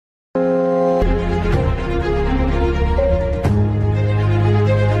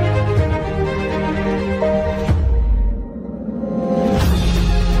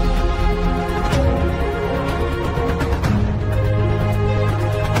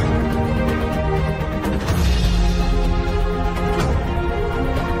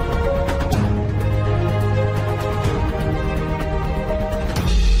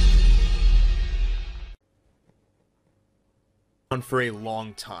for a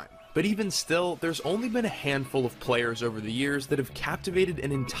long time. But even still, there's only been a handful of players over the years that have captivated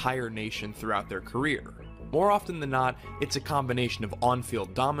an entire nation throughout their career. More often than not, it's a combination of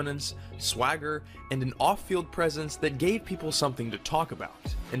on-field dominance, swagger, and an off-field presence that gave people something to talk about.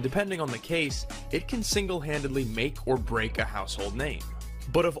 And depending on the case, it can single-handedly make or break a household name.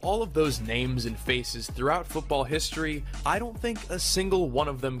 But of all of those names and faces throughout football history, I don't think a single one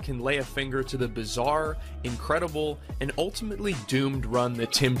of them can lay a finger to the bizarre, incredible, and ultimately doomed run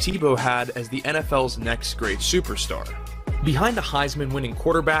that Tim Tebow had as the NFL's next great superstar. Behind a Heisman-winning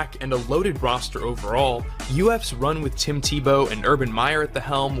quarterback and a loaded roster overall, UF's run with Tim Tebow and Urban Meyer at the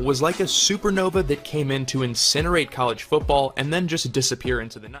helm was like a supernova that came in to incinerate college football and then just disappear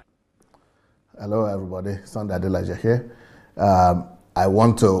into the night. Hello everybody, Adelaja here. I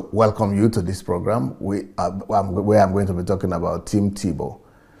want to welcome you to this program where I'm going to be talking about Tim Tebow.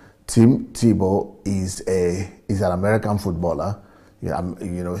 Tim Tebow is an American footballer.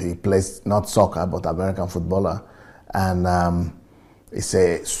 He plays not soccer but American footballer. And he's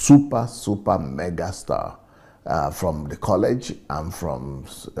a super mega star from the college and from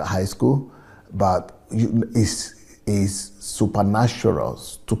high school, but his supernatural,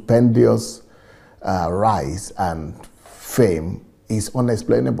 stupendous rise and fame is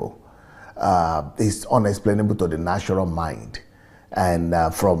unexplainable. It's unexplainable to the natural mind. And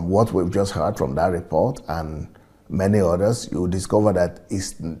from what we've just heard from that report and many others, you discover that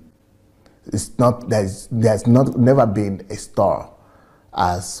there's never been a star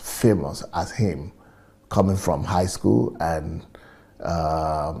as famous as him coming from high school and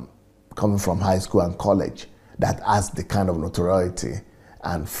college that has the kind of notoriety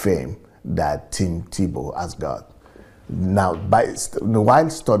and fame that Tim Tebow has got. Now, while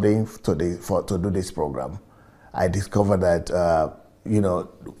studying to do this program, I discovered that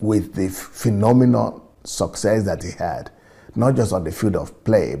with the phenomenal success that he had, not just on the field of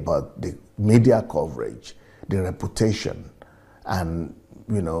play, but the media coverage, the reputation, and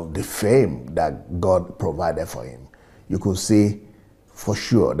the fame that God provided for him, you could see for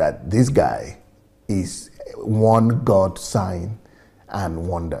sure that this guy is one God sign and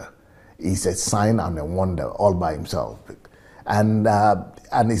wonder. He's a sign and a wonder all by himself, and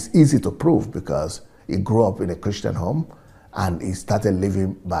it's easy to prove because he grew up in a Christian home, and he started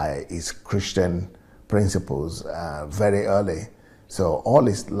living by his Christian principles very early. So all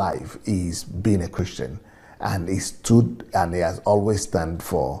his life he's been a Christian, and he stood and he has always stand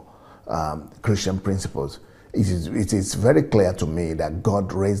for Christian principles. It is very clear to me that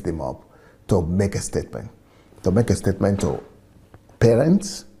God raised him up to make a statement to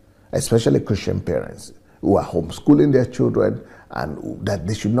parents, especially Christian parents who are homeschooling their children, and that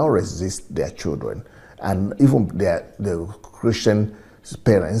they should not resist their children, and even the Christian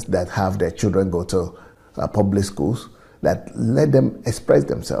parents that have their children go to public schools, that let them express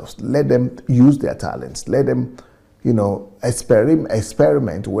themselves, let them use their talents, let them,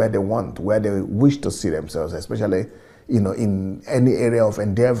 experiment where they want, where they wish to see themselves, especially, in any area of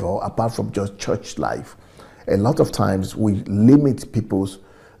endeavor apart from just church life. A lot of times we limit people's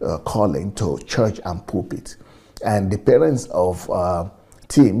calling to church and pulpit, and the parents of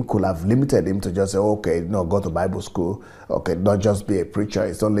Tim could have limited him to just say, okay, no, go to Bible school, okay, not just be a preacher,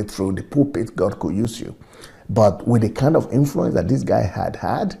 it's only through the pulpit God could use you. But with the kind of influence that this guy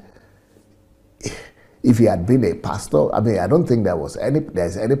had, if he had been a pastor, I don't think there's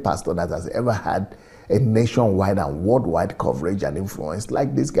any pastor that has ever had a nationwide and worldwide coverage and influence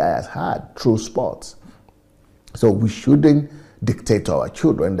like this guy has had through sports. So we shouldn't dictate to our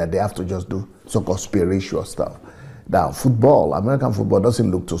children that they have to just do so-called spiritual stuff. Now, American football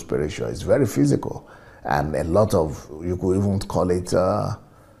doesn't look too spiritual. It's very physical, and a lot of, you could even call it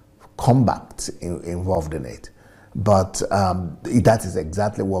combat involved in it. But that is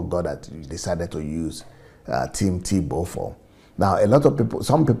exactly what God had decided to use Tim Tebow for. Now,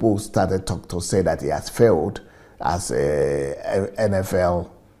 some people started to say that he has failed as a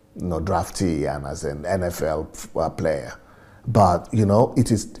NFL draftee and as an NFL player. But it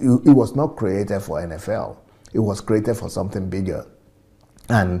was not created for NFL. It was created for something bigger.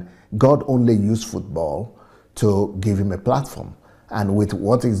 And God only used football to give him a platform. And with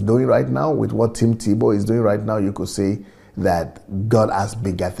what he's doing right now, with what Tim Tebow is doing right now, you could see that God has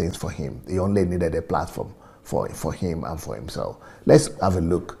bigger things for him. He only needed a platform for him and for himself. Let's have a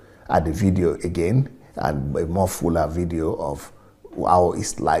look at the video again, and a more fuller video of how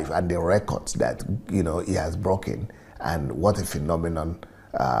his life and the records that he has broken, and what a phenomenon,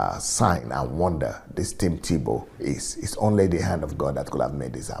 sign and wonder this Tim Tebow is. It's only the hand of God that could have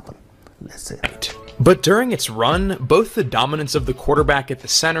made this happen. Let's see. But during its run, both the dominance of the quarterback at the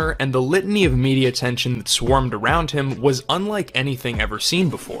center and the litany of media attention that swarmed around him was unlike anything ever seen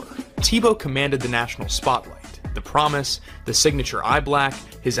before. Tebow commanded the national spotlight. The promise, the signature eye black,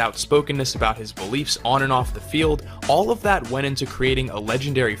 his outspokenness about his beliefs on and off the field, all of that went into creating a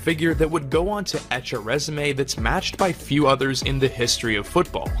legendary figure that would go on to etch a resume that's matched by few others in the history of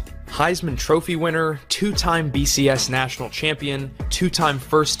football. Heisman Trophy winner, two-time BCS national champion, two-time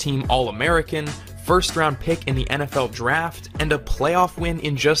first-team All-American, first-round pick in the NFL draft, and a playoff win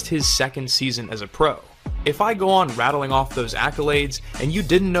in just his second season as a pro. If I go on rattling off those accolades, and you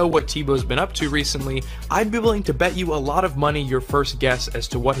didn't know what Tebow's been up to recently, I'd be willing to bet you a lot of money your first guess as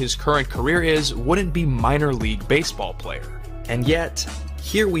to what his current career is wouldn't be minor league baseball player. And yet,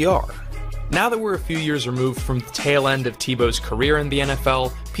 here we are. Now that we're a few years removed from the tail end of Tebow's career in the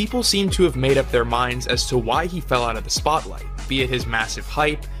NFL, people seem to have made up their minds as to why he fell out of the spotlight, be it his massive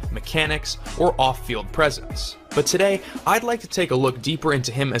hype, mechanics, or off-field presence. But today, I'd like to take a look deeper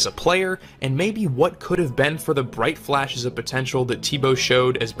into him as a player, and maybe what could have been for the bright flashes of potential that Tebow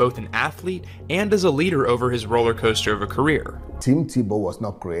showed as both an athlete and as a leader over his roller coaster of a career. Tim Tebow was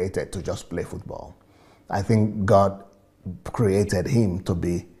not created to just play football. I think God created him to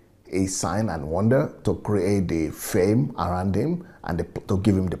be a sign and wonder, to create the fame around him and to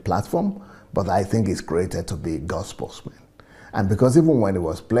give him the platform, but I think he's created to be God's spokesman. And because even when he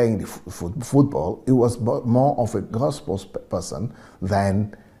was playing the football, he was more of a gospel person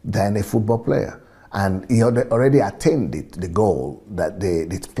than a football player. And he already attained the goal, that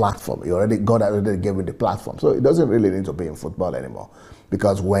its platform. God already gave him the platform. So he doesn't really need to be in football anymore.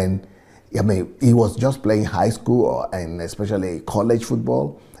 Because he was just playing high school and especially college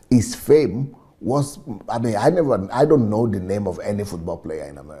football, his fame was, I don't know the name of any football player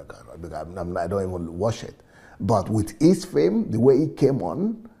in America, right? Because I don't even watch it. But with his fame, the way he came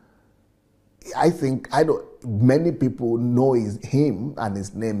on, I think many people know him and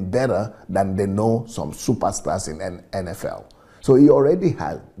his name better than they know some superstars in NFL. So he already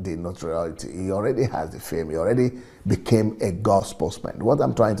has the notoriety, he already has the fame, he already became a God spokesman. What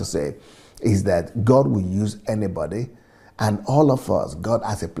I'm trying to say is that God will use anybody, and all of us, God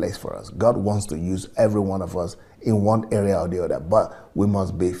has a place for us. God wants to use every one of us in one area or the other, but we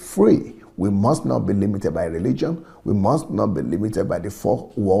must be free. We must not be limited by religion. We must not be limited by the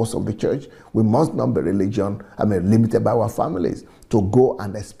four walls of the church. We must not be limited by our families to go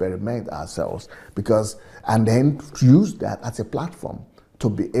and experiment ourselves, and then use that as a platform to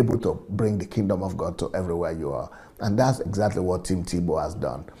be able to bring the kingdom of God to everywhere you are. And that's exactly what Tim Tebow has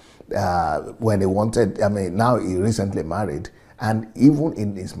done. When he wanted, now he recently married, and even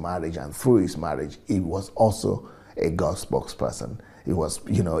in his marriage and through his marriage, he was also a God spokesperson.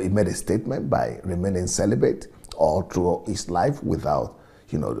 He made a statement by remaining celibate all through his life without,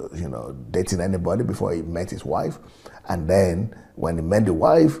 dating anybody before he met his wife. And then when he met the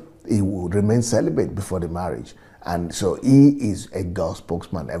wife, he would remain celibate before the marriage. And so he is a God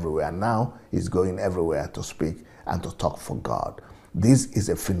spokesman everywhere. And now he's going everywhere to speak and to talk for God. This is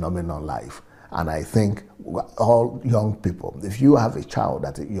a phenomenal life. And I think all young people, if you have a child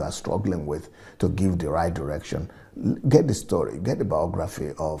that you are struggling with to give the right direction, get the story, get the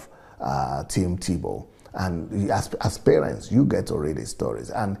biography of Tim Tebow. And as parents, you get to read his stories.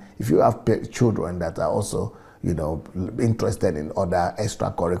 And if you have children that are also, interested in other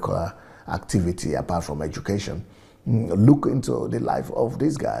extracurricular activity apart from education, look into the life of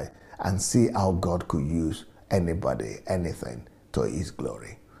this guy and see how God could use anybody, anything to his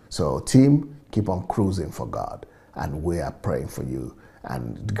glory. So Tim, keep on cruising for God, and we are praying for you,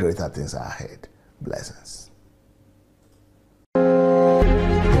 and greater things are ahead. Blessings.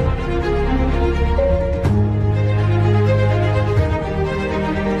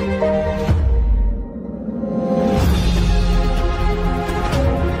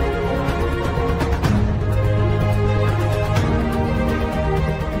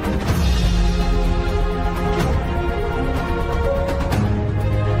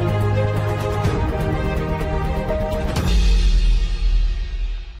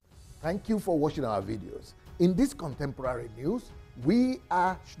 Thank you for watching our videos. In this contemporary news, we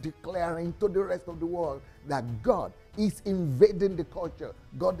are declaring to the rest of the world that God is invading the culture.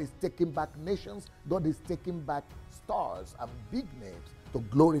 God is taking back nations. God is taking back stars and big names to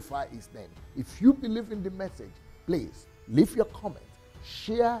glorify his name. If you believe in the message, please leave your comment,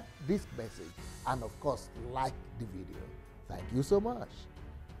 share this message, and of course, like the video. Thank you so much.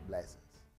 Blessings.